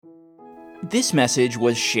This message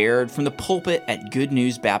was shared from the pulpit at Good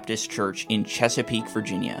News Baptist Church in Chesapeake,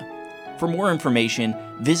 Virginia. For more information,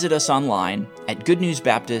 visit us online at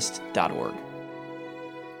goodnewsbaptist.org.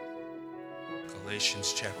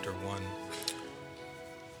 Galatians chapter 1.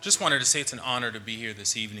 Just wanted to say it's an honor to be here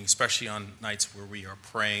this evening, especially on nights where we are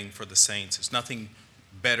praying for the saints. There's nothing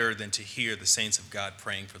better than to hear the saints of God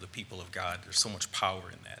praying for the people of God. There's so much power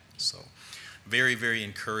in that. So very, very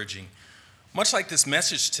encouraging. Much like this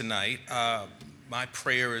message tonight, my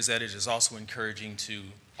prayer is that it is also encouraging to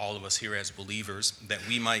all of us here as believers, that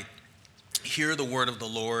we might hear the word of the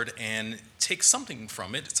Lord and take something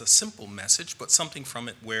from it. It's a simple message, but something from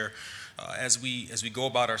it where as we go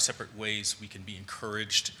about our separate ways, we can be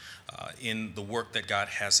encouraged in the work that God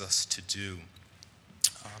has us to do.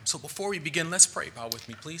 So before we begin, let's pray. Bow with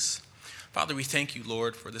me, please. Father, we thank you,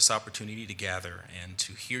 Lord, for this opportunity to gather and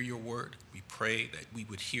to hear your word. We pray that we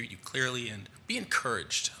would hear you clearly and be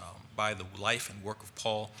encouraged by the life and work of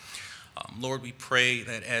Paul. Lord, we pray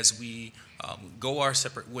that as we go our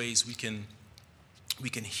separate ways, we can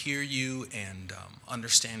hear you and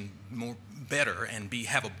understand more better and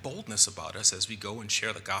have a boldness about us as we go and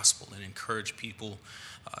share the gospel and encourage people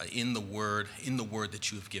in the word that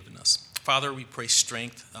you have given us. Father, we pray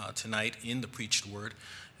strength tonight in the preached word.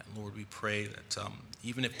 And Lord, we pray that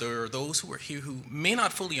even if there are those who are here who may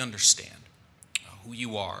not fully understand who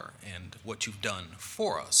you are and what you've done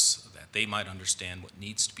for us, that they might understand what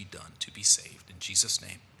needs to be done to be saved. In Jesus'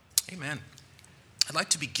 name, amen. I'd like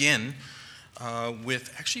to begin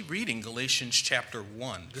with actually reading Galatians chapter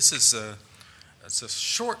 1. This is it's a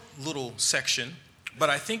short little section, but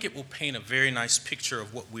I think it will paint a very nice picture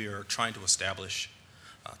of what we are trying to establish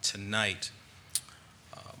tonight.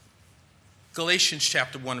 Galatians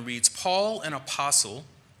chapter 1 reads, Paul, an apostle,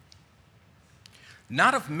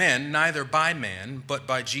 not of men, neither by man, but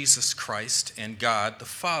by Jesus Christ and God the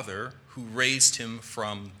Father, who raised him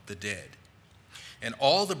from the dead, and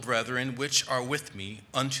all the brethren which are with me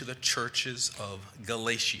unto the churches of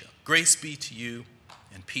Galatia. Grace be to you,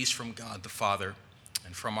 and peace from God the Father,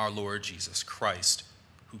 and from our Lord Jesus Christ,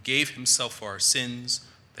 who gave himself for our sins,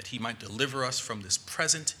 that he might deliver us from this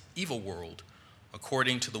present evil world,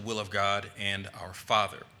 according to the will of God and our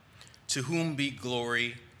Father, to whom be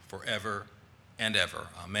glory forever and ever.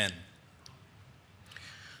 Amen.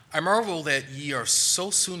 I marvel that ye are so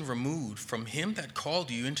soon removed from him that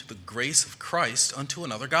called you into the grace of Christ unto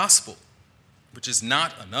another gospel, which is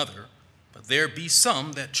not another, but there be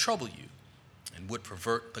some that trouble you, and would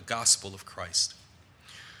pervert the gospel of Christ.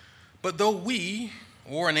 But though we,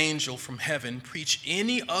 or an angel from heaven, preach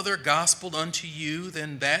any other gospel unto you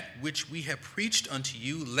than that which we have preached unto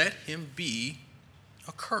you, let him be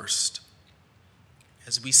accursed.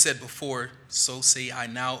 As we said before, so say I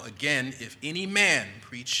now again, if any man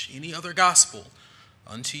preach any other gospel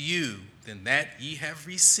unto you than that ye have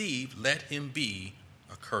received, let him be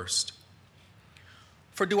accursed.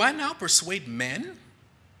 For do I now persuade men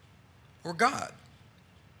or God?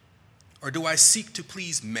 Or do I seek to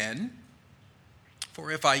please men? For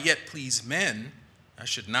if I yet please men, I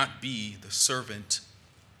should not be the servant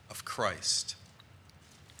of Christ.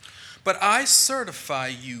 But I certify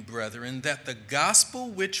you, brethren, that the gospel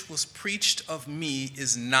which was preached of me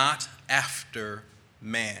is not after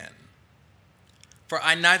man. For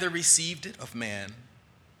I neither received it of man,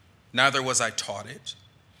 neither was I taught it,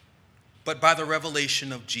 but by the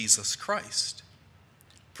revelation of Jesus Christ.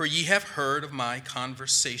 For ye have heard of my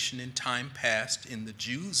conversation in time past in the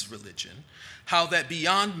Jews' religion, how that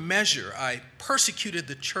beyond measure I persecuted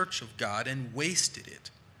the church of God and wasted it,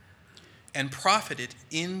 and profited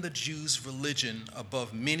in the Jews' religion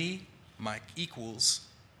above many my equals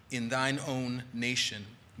in thine own nation,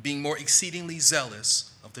 being more exceedingly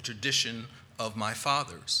zealous of the tradition of my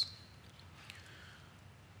fathers.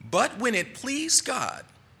 But when it pleased God,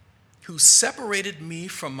 who separated me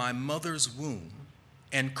from my mother's womb,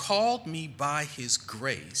 and called me by his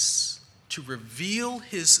grace to reveal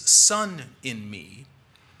his Son in me,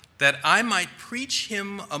 that I might preach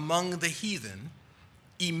him among the heathen,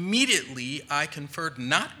 immediately I conferred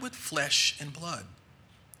not with flesh and blood,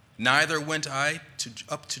 neither went I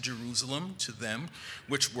up to Jerusalem to them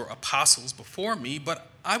which were apostles before me, but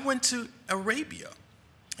I went to Arabia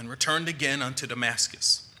and returned again unto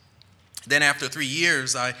Damascus. Then after 3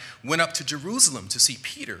 years I went up to Jerusalem to see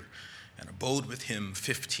Peter, and abode with him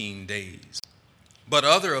 15 days. But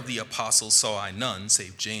other of the apostles saw I none,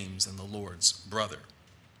 save James and the Lord's brother.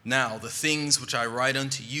 Now the things which I write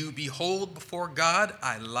unto you, behold, before God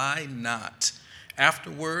I lie not.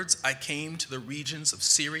 Afterwards I came to the regions of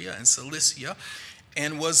Syria and Cilicia,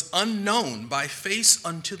 and was unknown by face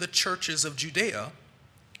unto the churches of Judea,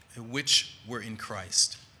 which were in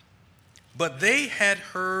Christ. But they had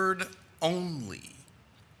heard only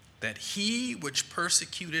that he which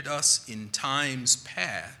persecuted us in times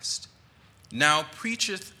past now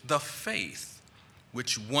preacheth the faith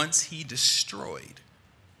which once he destroyed,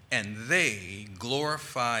 and they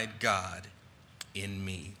glorified God in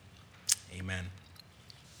me. Amen.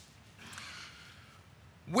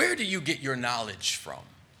 Where do you get your knowledge from?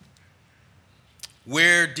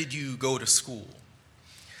 Where did you go to school?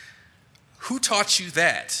 Who taught you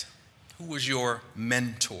that? Who was your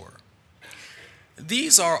mentor?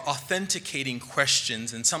 These are authenticating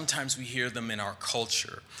questions, and sometimes we hear them in our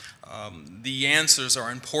culture. The answers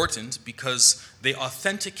are important because they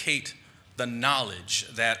authenticate the knowledge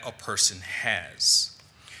that a person has.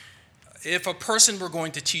 If a person were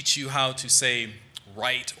going to teach you how to, say,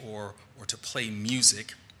 write or to play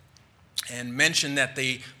music, and mention that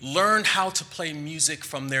they learned how to play music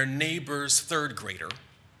from their neighbor's third grader,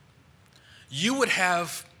 you would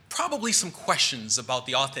have probably some questions about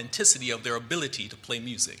the authenticity of their ability to play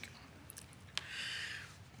music.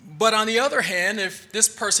 But on the other hand, if this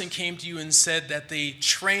person came to you and said that they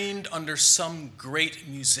trained under some great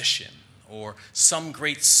musician or some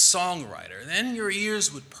great songwriter, then your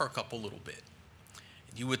ears would perk up a little bit.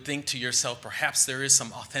 You would think to yourself, perhaps there is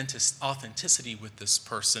some authenticity with this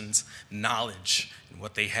person's knowledge and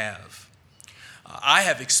what they have. I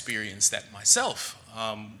have experienced that myself.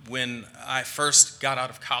 When I first got out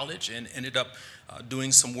of college and ended up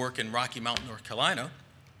doing some work in Rocky Mount, North Carolina,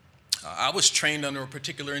 I was trained under a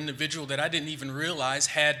particular individual that I didn't even realize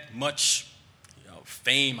had much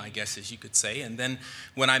fame, I guess, as you could say. And then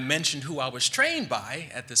when I mentioned who I was trained by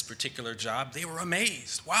at this particular job, they were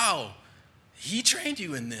amazed. Wow, he trained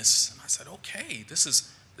you in this. And I said, okay, this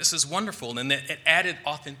is wonderful. And it added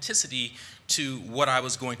authenticity to what I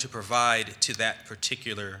was going to provide to that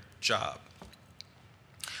particular job.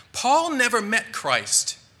 Paul never met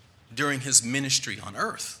Christ during his ministry on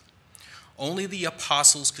earth. Only the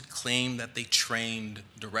apostles could claim that they trained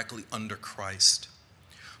directly under Christ.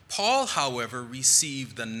 Paul, however,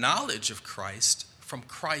 received the knowledge of Christ from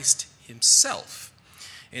Christ himself,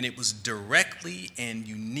 and it was directly and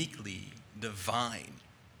uniquely divine.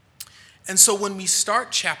 And so when we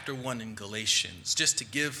start chapter 1 in Galatians, just to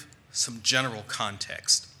give some general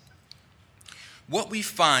context, what we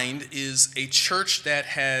find is a church that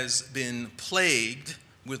has been plagued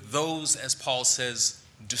with those, as Paul says,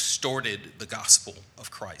 distorted the gospel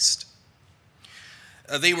of Christ.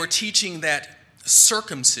 They were teaching that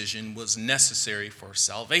circumcision was necessary for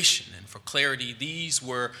salvation. And for clarity, these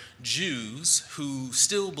were Jews who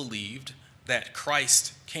still believed that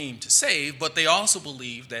Christ came to save, but they also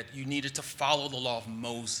believed that you needed to follow the law of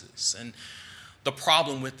Moses. And the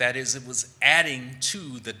problem with that is it was adding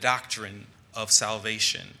to the doctrine of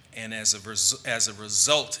salvation. And as a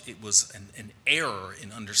result, it was an error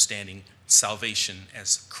in understanding salvation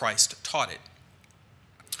as Christ taught it.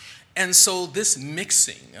 And so this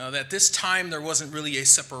mixing, at this time there wasn't really a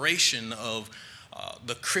separation of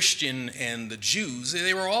the Christian and the Jews.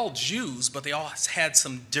 They were all Jews, but they all had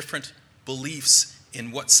some different beliefs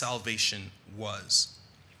in what salvation was.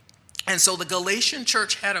 And so the Galatian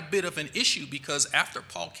church had a bit of an issue because after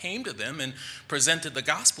Paul came to them and presented the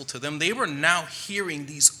gospel to them, they were now hearing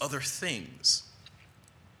these other things.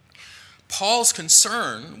 Paul's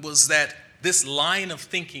concern was that this line of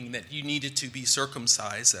thinking that you needed to be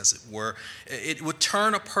circumcised, as it were, it would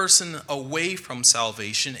turn a person away from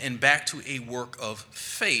salvation and back to a work of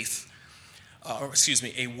faith, a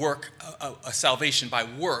salvation by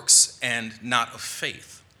works and not of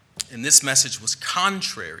faith. And this message was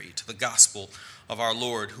contrary to the gospel of our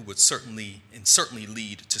Lord, who would certainly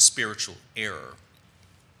lead to spiritual error.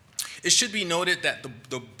 It should be noted that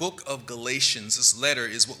the book of Galatians, this letter,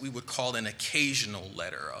 is what we would call an occasional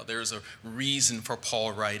letter. There's a reason for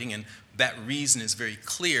Paul writing, and that reason is very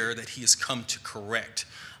clear, that he has come to correct.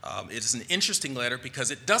 It is an interesting letter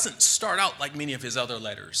because it doesn't start out like many of his other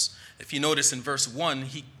letters. If you notice in verse 1,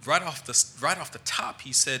 he right off the top,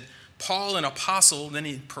 he said, Paul, an apostle, then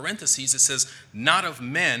in parentheses it says, not of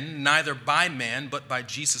men, neither by man, but by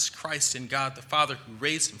Jesus Christ and God the Father who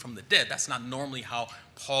raised him from the dead. That's not normally how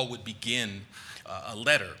Paul would begin a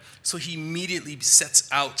letter. So he immediately sets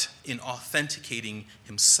out in authenticating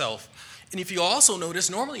himself. And if you also notice,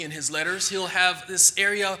 normally in his letters, he'll have this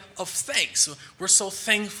area of thanks. We're so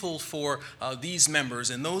thankful for these members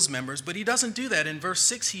and those members, but he doesn't do that. In verse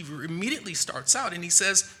 6, he immediately starts out and he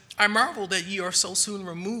says, I marvel that ye are so soon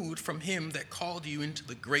removed from him that called you into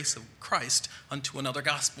the grace of Christ unto another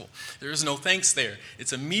gospel. There is no thanks there.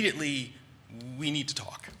 It's immediately, we need to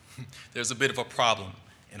talk. There's a bit of a problem,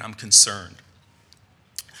 and I'm concerned.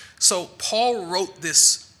 So Paul wrote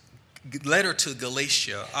this letter to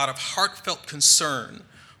Galatia out of heartfelt concern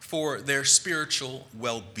for their spiritual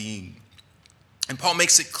well-being. And Paul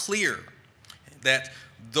makes it clear that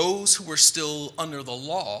those who were still under the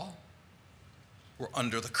law were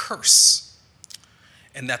under the curse,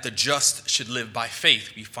 and that the just should live by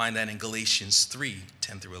faith. We find that in Galatians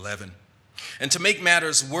 3:10 through 11. And to make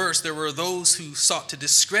matters worse, there were those who sought to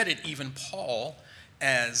discredit even Paul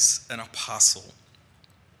as an apostle.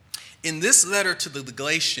 In this letter to the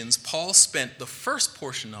Galatians, Paul spent the first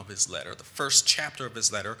portion of his letter, the first chapter of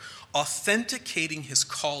his letter, authenticating his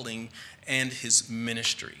calling and his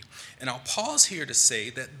ministry. And I'll pause here to say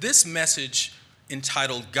that this message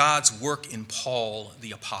entitled God's Work in Paul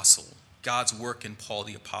the Apostle, God's work in Paul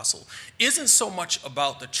the Apostle, isn't so much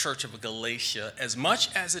about the church of Galatia as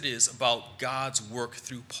much as it is about God's work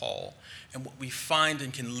through Paul and what we find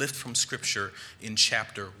and can lift from Scripture in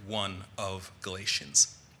chapter 1 of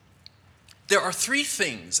Galatians. There are three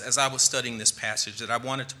things, as I was studying this passage, that I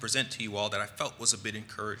wanted to present to you all that I felt was a bit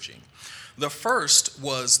encouraging. The first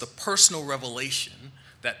was the personal revelation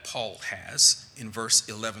that Paul has in verse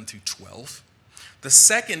 11 through 12. The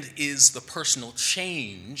second is the personal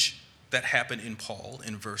change that happened in Paul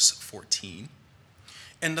in verse 14.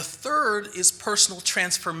 And the third is personal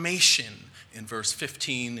transformation in verse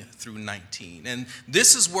 15 through 19. And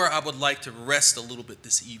this is where I would like to rest a little bit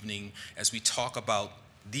this evening as we talk about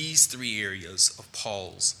these three areas of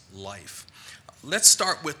Paul's life. Let's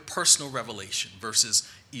start with personal revelation, verses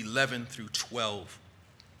 11 through 12.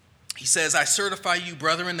 He says, I certify you,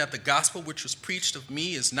 brethren, that the gospel which was preached of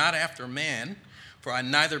me is not after man, for I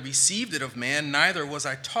neither received it of man, neither was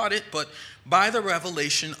I taught it, but by the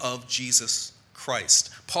revelation of Jesus Christ.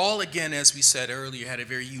 Paul, again, as we said earlier, had a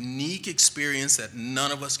very unique experience that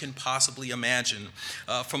none of us can possibly imagine.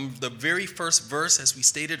 From the very first verse, as we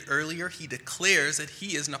stated earlier, he declares that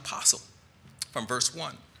he is an apostle from verse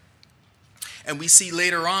 1. And we see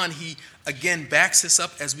later on, he again backs this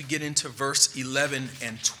up as we get into verse 11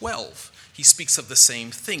 and 12. He speaks of the same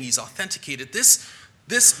thing. He's authenticated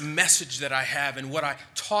this message that I have and what I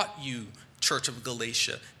taught you, Church of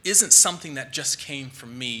Galatia, isn't something that just came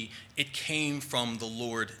from me. It came from the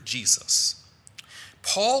Lord Jesus.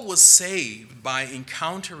 Paul was saved by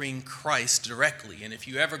encountering Christ directly. And if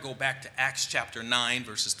you ever go back to Acts chapter 9,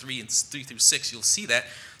 verses 3 through 6, you'll see that.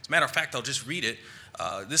 As a matter of fact, I'll just read it.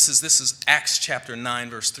 This is Acts chapter 9,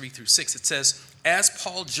 verse 3 through 6. It says, As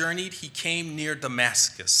Paul journeyed, he came near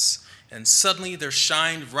Damascus, and suddenly there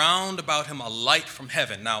shined round about him a light from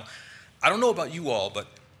heaven. Now, I don't know about you all, but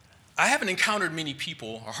I haven't encountered many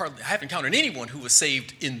people, or hardly, I haven't encountered anyone who was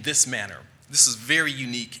saved in this manner. This is very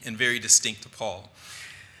unique and very distinct to Paul.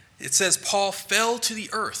 It says, Paul fell to the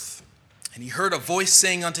earth, and he heard a voice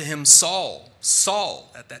saying unto him, Saul,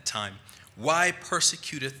 Saul, at that time, why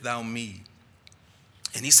persecutest thou me?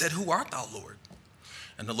 And he said, Who art thou, Lord?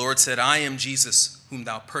 And the Lord said, I am Jesus, whom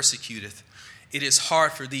thou persecutest. It is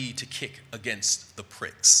hard for thee to kick against the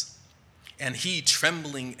pricks. And he,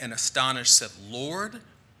 trembling and astonished, said, Lord,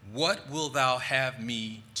 what wilt thou have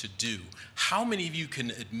me to do? How many of you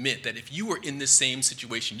can admit that if you were in this same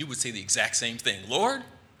situation, you would say the exact same thing? Lord,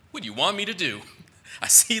 what do you want me to do? I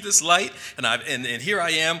see this light, and here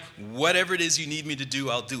I am. Whatever it is you need me to do,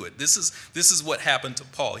 I'll do it. This is what happened to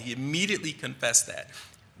Paul. He immediately confessed that.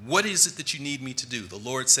 What is it that you need me to do? The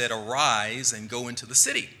Lord said, Arise and go into the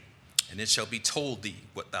city, and it shall be told thee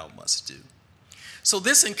what thou must do. So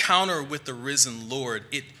this encounter with the risen Lord,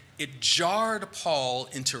 it jarred Paul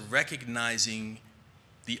into recognizing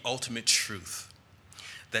the ultimate truth,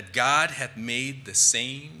 that God hath made the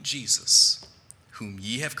same Jesus, whom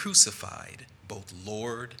ye have crucified, both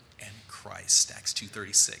Lord and Christ. Acts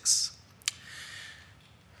 2:36.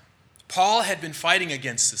 Paul had been fighting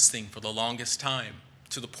against this thing for the longest time,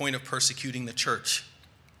 to the point of persecuting the church.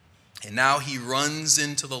 And now he runs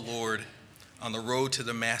into the Lord on the road to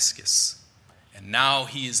Damascus. And now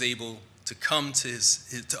he is able to come to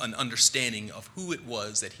an understanding of who it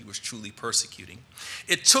was that he was truly persecuting.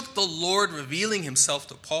 It took the Lord revealing himself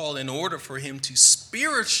to Paul in order for him to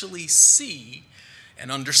spiritually see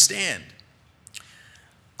and understand.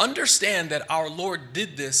 Understand that our Lord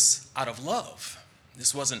did this out of love.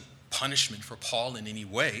 This wasn't punishment for Paul in any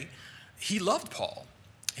way. He loved Paul,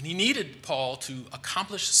 and he needed Paul to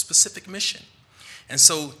accomplish a specific mission. And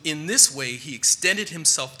so in this way, he extended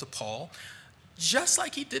himself to Paul, just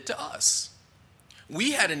like he did to us.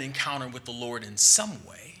 We had an encounter with the Lord in some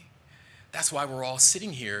way. That's why we're all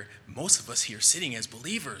sitting here, most of us here sitting as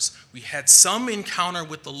believers. We had some encounter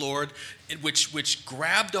with the Lord which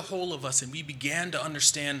grabbed a hold of us, and we began to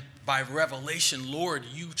understand by revelation, Lord,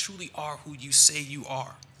 you truly are who you say you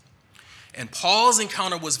are. And Paul's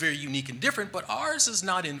encounter was very unique and different, but ours is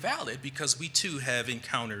not invalid because we too have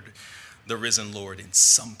encountered the risen Lord in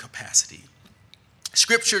some capacity.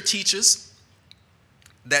 Scripture teaches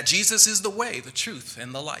that Jesus is the way, the truth,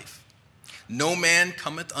 and the life. No man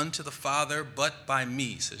cometh unto the Father but by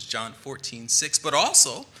me, says John 14:6. But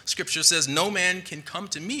also, Scripture says, no man can come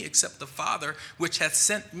to me except the Father which hath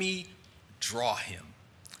sent me draw him.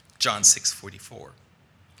 John 6:44.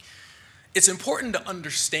 It's important to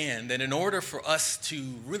understand that in order for us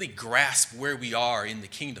to really grasp where we are in the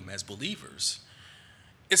kingdom as believers,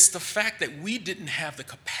 it's the fact that we didn't have the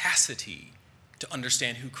capacity to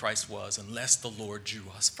understand who Christ was unless the Lord drew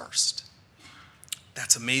us first.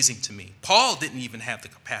 That's amazing to me. Paul didn't even have the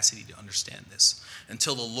capacity to understand this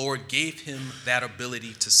until the Lord gave him that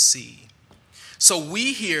ability to see. So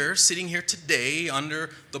we here, sitting here today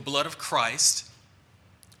under the blood of Christ,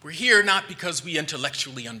 we're here not because we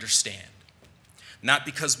intellectually understand, not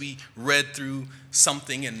because we read through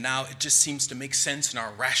something and now it just seems to make sense in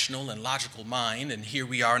our rational and logical mind, and here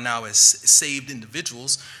we are now as saved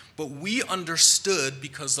individuals. But we understood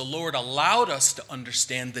because the Lord allowed us to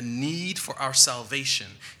understand the need for our salvation.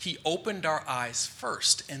 He opened our eyes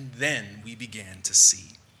first, and then we began to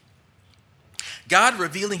see. God,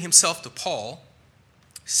 revealing himself to Paul,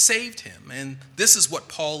 saved him. And this is what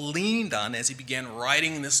Paul leaned on as he began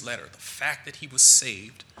writing this letter, the fact that he was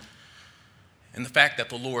saved and the fact that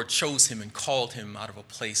the Lord chose him and called him out of a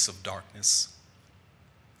place of darkness.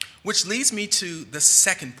 Which leads me to the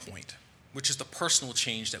second point, which is the personal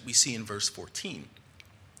change that we see in verse 14.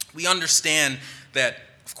 We understand that,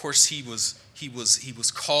 of course, he was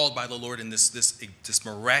called by the Lord in this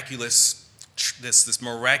miraculous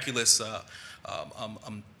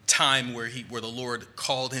time where the Lord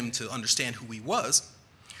called him to understand who he was.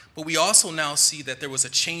 But we also now see that there was a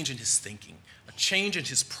change in his thinking, a change in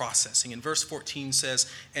his processing. And verse 14 says,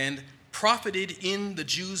 "And profited in the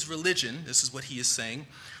Jews' religion," this is what he is saying,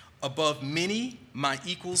 "above many my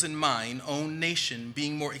equals in mine own nation,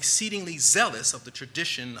 being more exceedingly zealous of the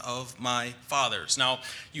tradition of my fathers." Now,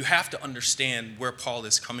 you have to understand where Paul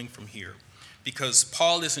is coming from here, because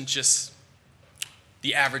Paul isn't just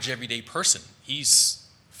the average everyday person. He's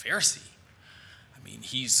a Pharisee. I mean,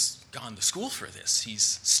 he's gone to school for this.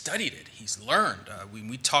 He's studied it. He's learned.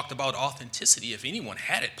 We talked about authenticity. If anyone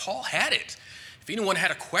had it, Paul had it. If anyone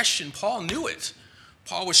had a question, Paul knew it.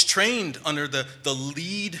 Paul was trained under the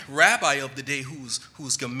lead rabbi of the day, who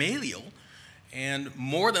was Gamaliel, and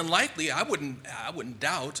more than likely, I wouldn't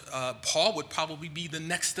doubt, Paul would probably be the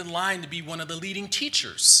next in line to be one of the leading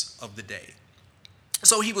teachers of the day.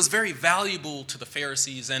 So he was very valuable to the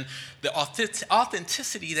Pharisees, and the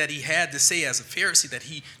authenticity that he had to say as a Pharisee, that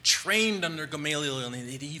he trained under Gamaliel and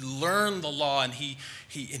he learned the law and he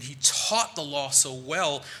taught the law so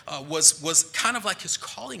well, was kind of like his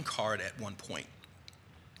calling card at one point.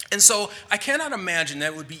 And so I cannot imagine that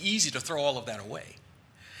it would be easy to throw all of that away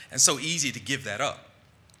and so easy to give that up.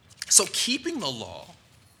 So keeping the law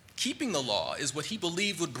is what he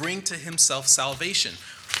believed would bring to himself salvation.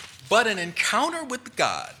 But an encounter with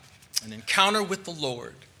God, an encounter with the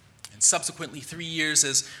Lord, and subsequently 3 years,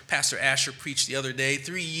 as Pastor Asher preached the other day,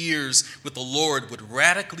 3 years with the Lord would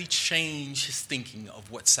radically change his thinking of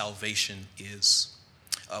what salvation is.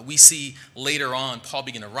 We see later on Paul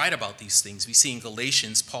begin to write about these things. We see in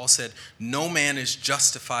Galatians, Paul said, "No man is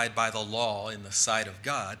justified by the law in the sight of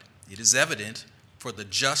God. It is evident, for the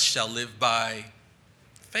just shall live by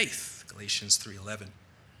faith." Galatians 3:11.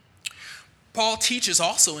 Paul teaches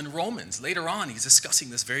also in Romans. Later on, he's discussing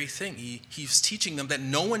this very thing. He's teaching them that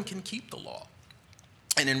no one can keep the law.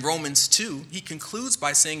 And in Romans 2, he concludes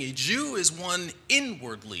by saying, "A Jew is one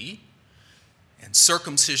inwardly, and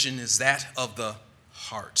circumcision is that of the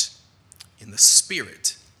heart, in the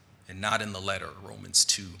spirit, and not in the letter." Romans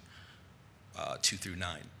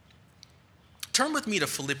 2:2-9. Turn with me to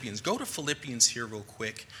Philippians. Go to Philippians here real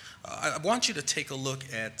quick. I want you to take a look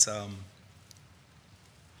at...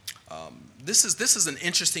 This is an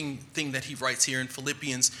interesting thing that he writes here in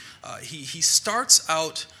Philippians. He starts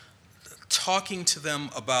out talking to them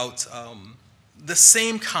about the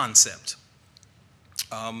same concept.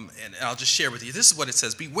 And I'll just share with you. This is what it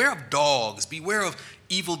says. "Beware of dogs, beware of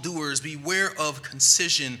evildoers, beware of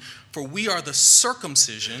concision, for we are the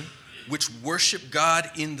circumcision which worship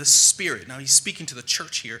God in the Spirit." Now he's speaking to the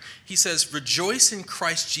church here. He says, "Rejoice in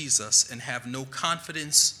Christ Jesus and have no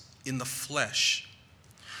confidence in the flesh.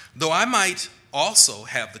 Though I might also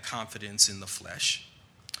have the confidence in the flesh,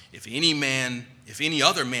 if any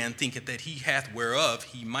other man thinketh that he hath whereof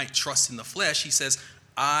he might trust in the flesh," he says,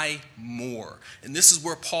 "I more." And this is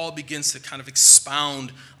where Paul begins to kind of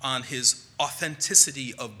expound on his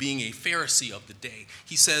authenticity of being a Pharisee of the day.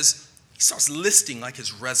 He says, He starts listing like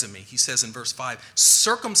his resume. He says in verse 5,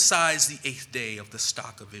 circumcised the 8th day of the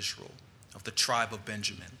stock of Israel, of the tribe of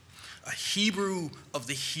Benjamin, a Hebrew of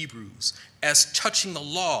the Hebrews, as touching the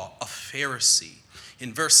law, a Pharisee.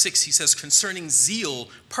 In verse 6, he says, concerning zeal,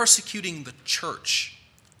 persecuting the church,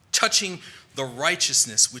 touching the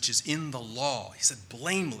righteousness which is in the law. He said,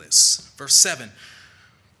 blameless. Verse 7,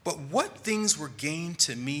 but what things were gained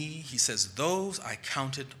to me, he says, those I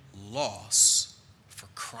counted loss for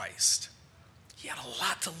Christ. He had a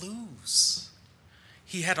lot to lose.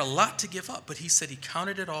 He had a lot to give up, but he said he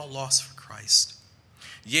counted it all loss for Christ.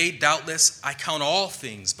 Yea, doubtless, I count all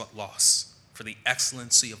things but loss for the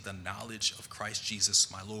excellency of the knowledge of Christ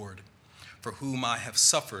Jesus my Lord, for whom I have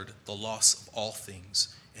suffered the loss of all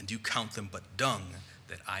things, and do count them but dung,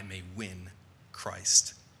 that I may win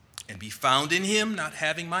Christ, and be found in him, not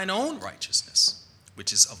having mine own righteousness,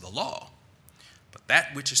 which is of the law, but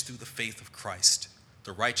that which is through the faith of Christ,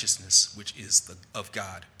 the righteousness which is of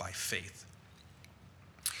God by faith.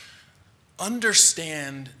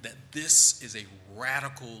 Understand that this is a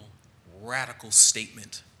radical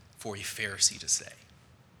statement for a Pharisee to say.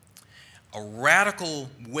 A radical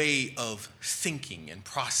way of thinking and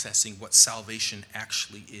processing what salvation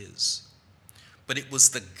actually is. But it was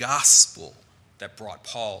the gospel that brought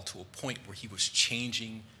Paul to a point where he was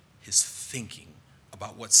changing his thinking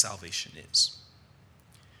about what salvation is.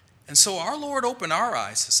 And so our Lord opened our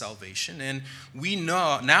eyes to salvation, and we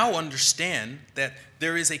now understand that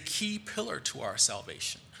there is a key pillar to our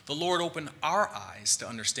salvation. The Lord opened our eyes to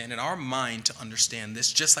understand and our mind to understand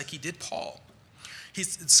this, just like he did Paul.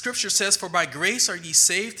 Scripture says, for by grace are ye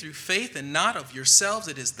saved through faith, and not of yourselves.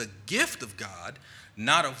 It is the gift of God,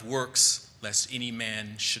 not of works, lest any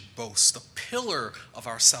man should boast. The pillar of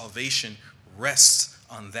our salvation rests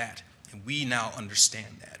on that, and we now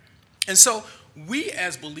understand that. And so we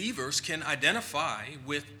as believers can identify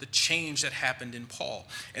with the change that happened in Paul,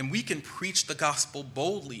 and we can preach the gospel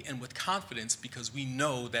boldly and with confidence because we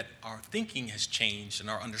know that our thinking has changed and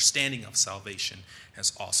our understanding of salvation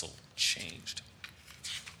has also changed.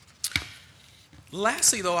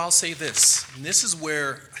 Lastly, though, I'll say this, and this is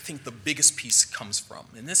where I think the biggest piece comes from,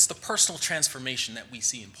 and this is the personal transformation that we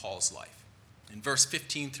see in Paul's life. In verse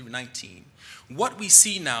 15 through 19, what we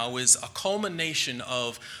see now is a culmination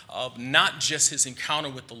of not just his encounter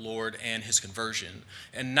with the Lord and his conversion,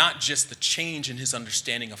 and not just the change in his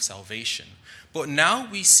understanding of salvation, but now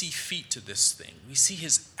we see feet to this thing. We see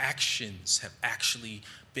his actions have actually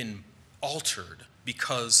been altered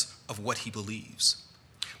because of what he believes.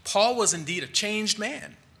 Paul was indeed a changed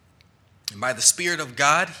man, and by the Spirit of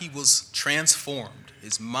God, he was transformed.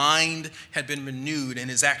 His mind had been renewed and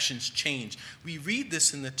his actions changed. We read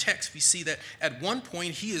this in the text. We see that at one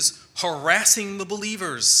point he is harassing the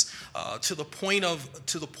believers to the point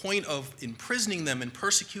of imprisoning them and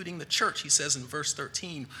persecuting the church. He says in verse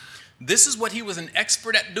 13, this is what he was an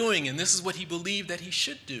expert at doing, and this is what he believed that he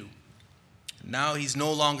should do. Now he's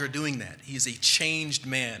no longer doing that. He is a changed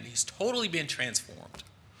man. He's totally been transformed.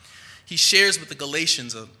 He shares with the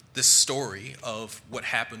Galatians this story of what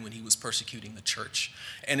happened when he was persecuting the church.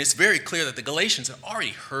 And it's very clear that the Galatians had already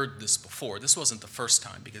heard this before. This wasn't the first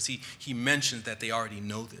time because he mentioned that they already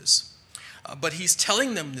know this. But he's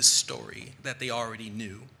telling them this story that they already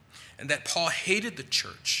knew, and that Paul hated the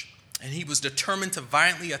church, and he was determined to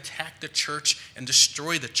violently attack the church and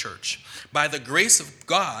destroy the church. By the grace of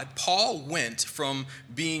God, Paul went from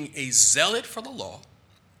being a zealot for the law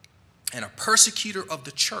and a persecutor of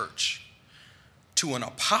the church to an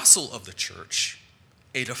apostle of the church,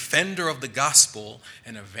 a defender of the gospel,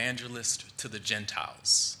 an evangelist to the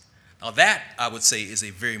Gentiles. Now that, I would say, is a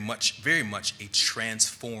very much a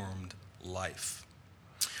transformed life.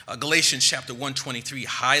 Galatians chapter 1:23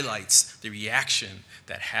 highlights the reaction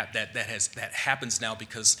that happens now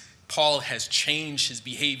because Paul has changed his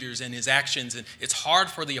behaviors and his actions, and it's hard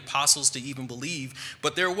for the apostles to even believe.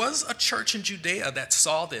 But there was a church in Judea that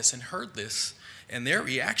saw this and heard this, and their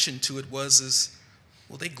reaction to it was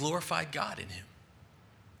they glorified God in him.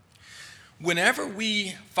 Whenever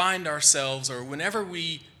we find ourselves, or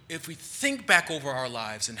if we think back over our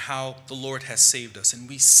lives and how the Lord has saved us, and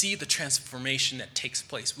we see the transformation that takes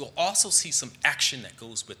place, we'll also see some action that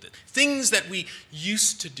goes with it. Things that we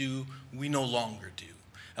used to do, we no longer do.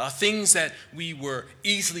 Things that we were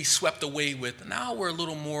easily swept away with, now we're a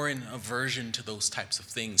little more in aversion to those types of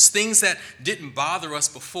things. Things that didn't bother us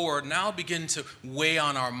before now begin to weigh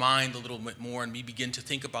on our mind a little bit more, and we begin to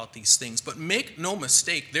think about these things. But make no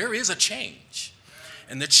mistake, there is a change.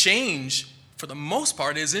 And the change, for the most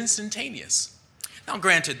part, is instantaneous. Now,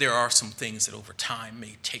 granted, there are some things that over time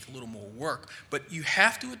may take a little more work, but you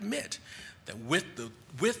have to admit that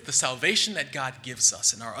with the salvation that God gives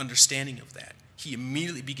us and our understanding of that, he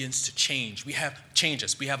immediately begins to change. We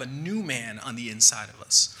have a new man on the inside of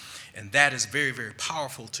us. And that is very, very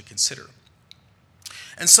powerful to consider.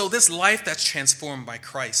 And so this life that's transformed by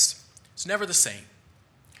Christ is never the same.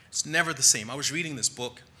 It's never the same. I was reading this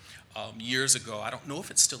book years ago. I don't know if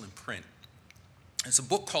it's still in print. It's a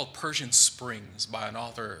book called Persian Springs by an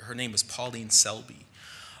author. Her name is Pauline Selby.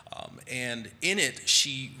 And in it,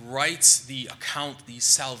 she writes these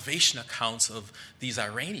salvation accounts of these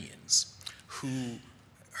Iranians who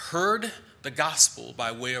heard the gospel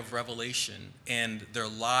by way of revelation, and their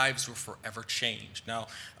lives were forever changed. Now,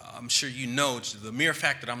 I'm sure you know, the mere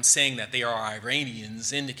fact that I'm saying that they are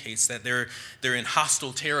Iranians indicates that they're in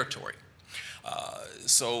hostile territory.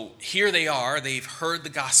 So here they are, they've heard the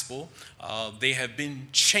gospel, they have been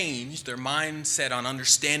changed, their mindset on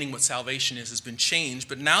understanding what salvation is has been changed,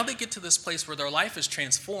 but now they get to this place where their life is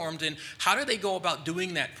transformed, and how do they go about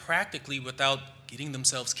doing that practically without getting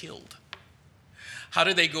themselves killed? How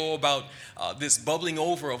do they go about this bubbling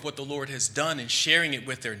over of what the Lord has done and sharing it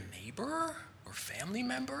with their neighbor or family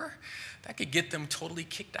member? That could get them totally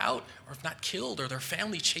kicked out, or if not killed, or their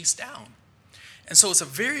family chased down. And so it's a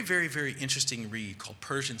very, very, very interesting read called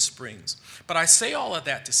Persian Springs. But I say all of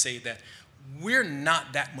that to say that we're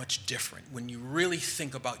not that much different when you really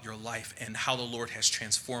think about your life and how the Lord has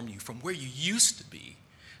transformed you from where you used to be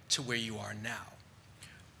to where you are now.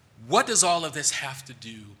 What does all of this have to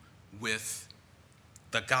do with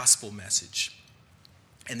the gospel message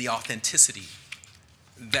and the authenticity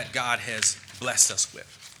that God has blessed us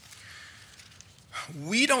with?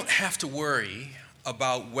 We don't have to worry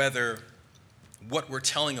about whether what we're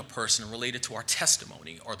telling a person related to our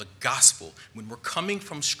testimony or the gospel, when we're coming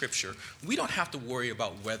from Scripture, we don't have to worry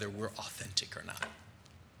about whether we're authentic or not.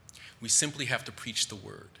 We simply have to preach the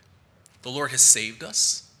word. The Lord has saved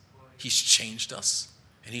us, he's changed us,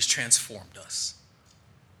 and he's transformed us.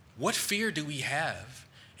 What fear do we have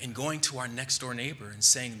in going to our next door neighbor and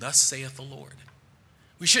saying, "Thus saith the Lord"?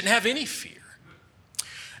 We shouldn't have any fear.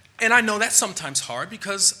 And I know that's sometimes hard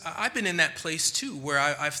because I've been in that place too, where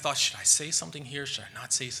I've thought, should I say something here? Should I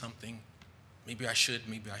not say something? Maybe I should,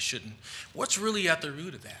 maybe I shouldn't. What's really at the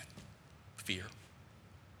root of that? Fear.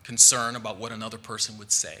 Concern about what another person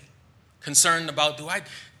would say. Concern about, do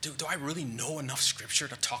I really know enough Scripture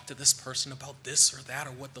to talk to this person about this or that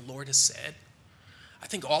or what the Lord has said? I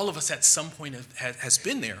think all of us at some point has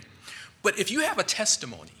been there. But if you have a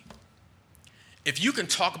testimony, if you can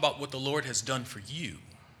talk about what the Lord has done for you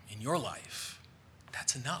in your life,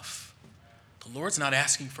 that's enough. The Lord's not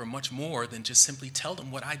asking for much more than just simply tell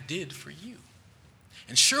them what I did for you.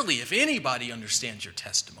 And surely if anybody understands your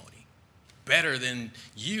testimony better than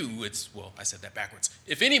you, I said that backwards.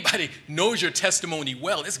 If anybody knows your testimony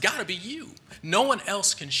well, it's got to be you. No one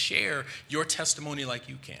else can share your testimony like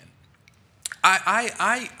you can.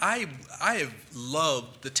 I have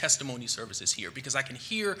loved the testimony services here because I can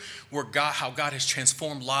hear how God has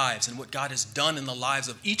transformed lives and what God has done in the lives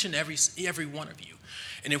of each and every one of you.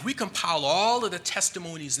 And if we compile all of the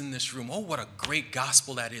testimonies in this room, oh, what a great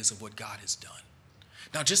gospel that is of what God has done.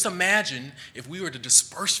 Now just imagine if we were to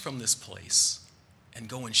disperse from this place and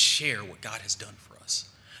go and share what God has done for us.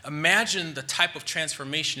 Imagine the type of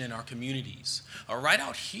transformation in our communities, right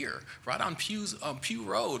out here, right on Pew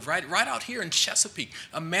Road, right out here in Chesapeake.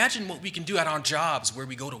 Imagine what we can do at our jobs where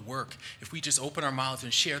we go to work if we just open our mouths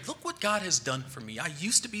and share. Look what God has done for me. I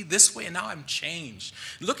used to be this way and now I'm changed.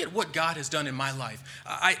 Look at what God has done in my life.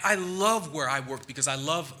 I love where I work because I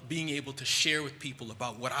love being able to share with people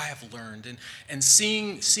about what I have learned and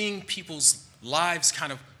seeing people's lives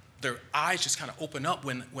kind of, their eyes just kind of open up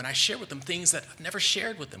when I share with them things that I've never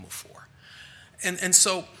shared with them before. And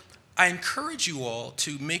so I encourage you all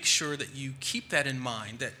to make sure that you keep that in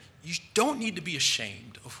mind, that you don't need to be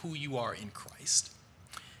ashamed of who you are in Christ.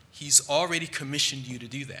 He's already commissioned you to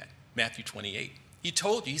do that. Matthew 28. He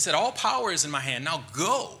told you, he said, all power is in my hand. Now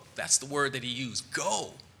go. That's the word that he used.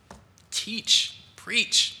 Go. Teach.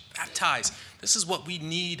 Preach. Baptize. This is what we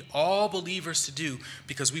need all believers to do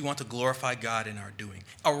because we want to glorify God in our doing.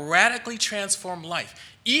 A radically transformed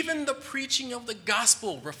life. Even the preaching of the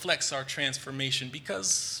gospel reflects our transformation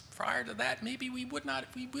because prior to that, maybe we wouldn't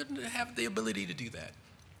have the ability to do that.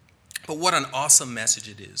 But what an awesome message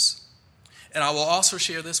it is. And I will also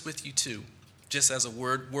share this with you too, just as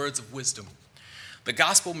words of wisdom. The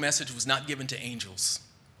gospel message was not given to angels.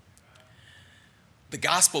 The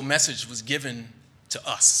gospel message was given to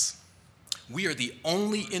us. We are the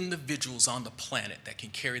only individuals on the planet that can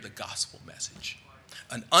carry the gospel message.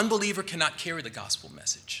 An unbeliever cannot carry the gospel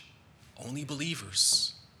message. Only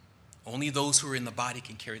believers, only those who are in the body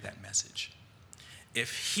can carry that message.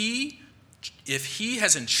 If he if he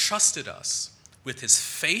has entrusted us with his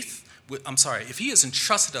if he has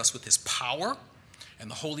entrusted us with his power and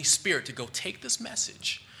the Holy Spirit to go take this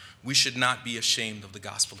message, we should not be ashamed of the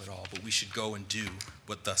gospel at all, but we should go and do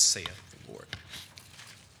what thus saith the Lord.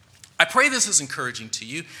 I pray this is encouraging to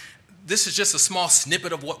you. This is just a small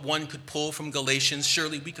snippet of what one could pull from Galatians.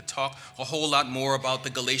 Surely we could talk a whole lot more about the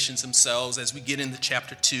Galatians themselves as we get into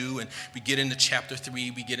chapter 2 and we get into chapter 3,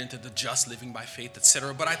 we get into the just living by faith,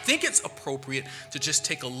 etc. But I think it's appropriate to just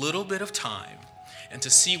take a little bit of time and to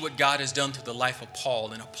see what God has done through the life of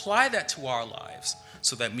Paul and apply that to our lives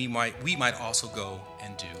so that we might also go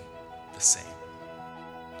and do the same.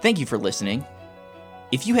 Thank you for listening.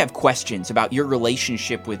 If you have questions about your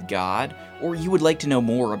relationship with God, or you would like to know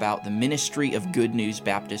more about the ministry of Good News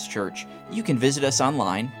Baptist Church, you can visit us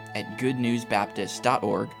online at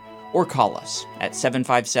goodnewsbaptist.org or call us at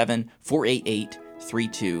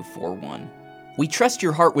 757-488-3241. We trust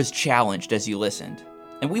your heart was challenged as you listened,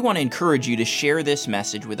 and we want to encourage you to share this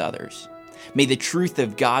message with others. May the truth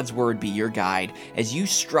of God's Word be your guide as you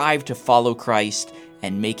strive to follow Christ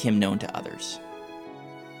and make Him known to others.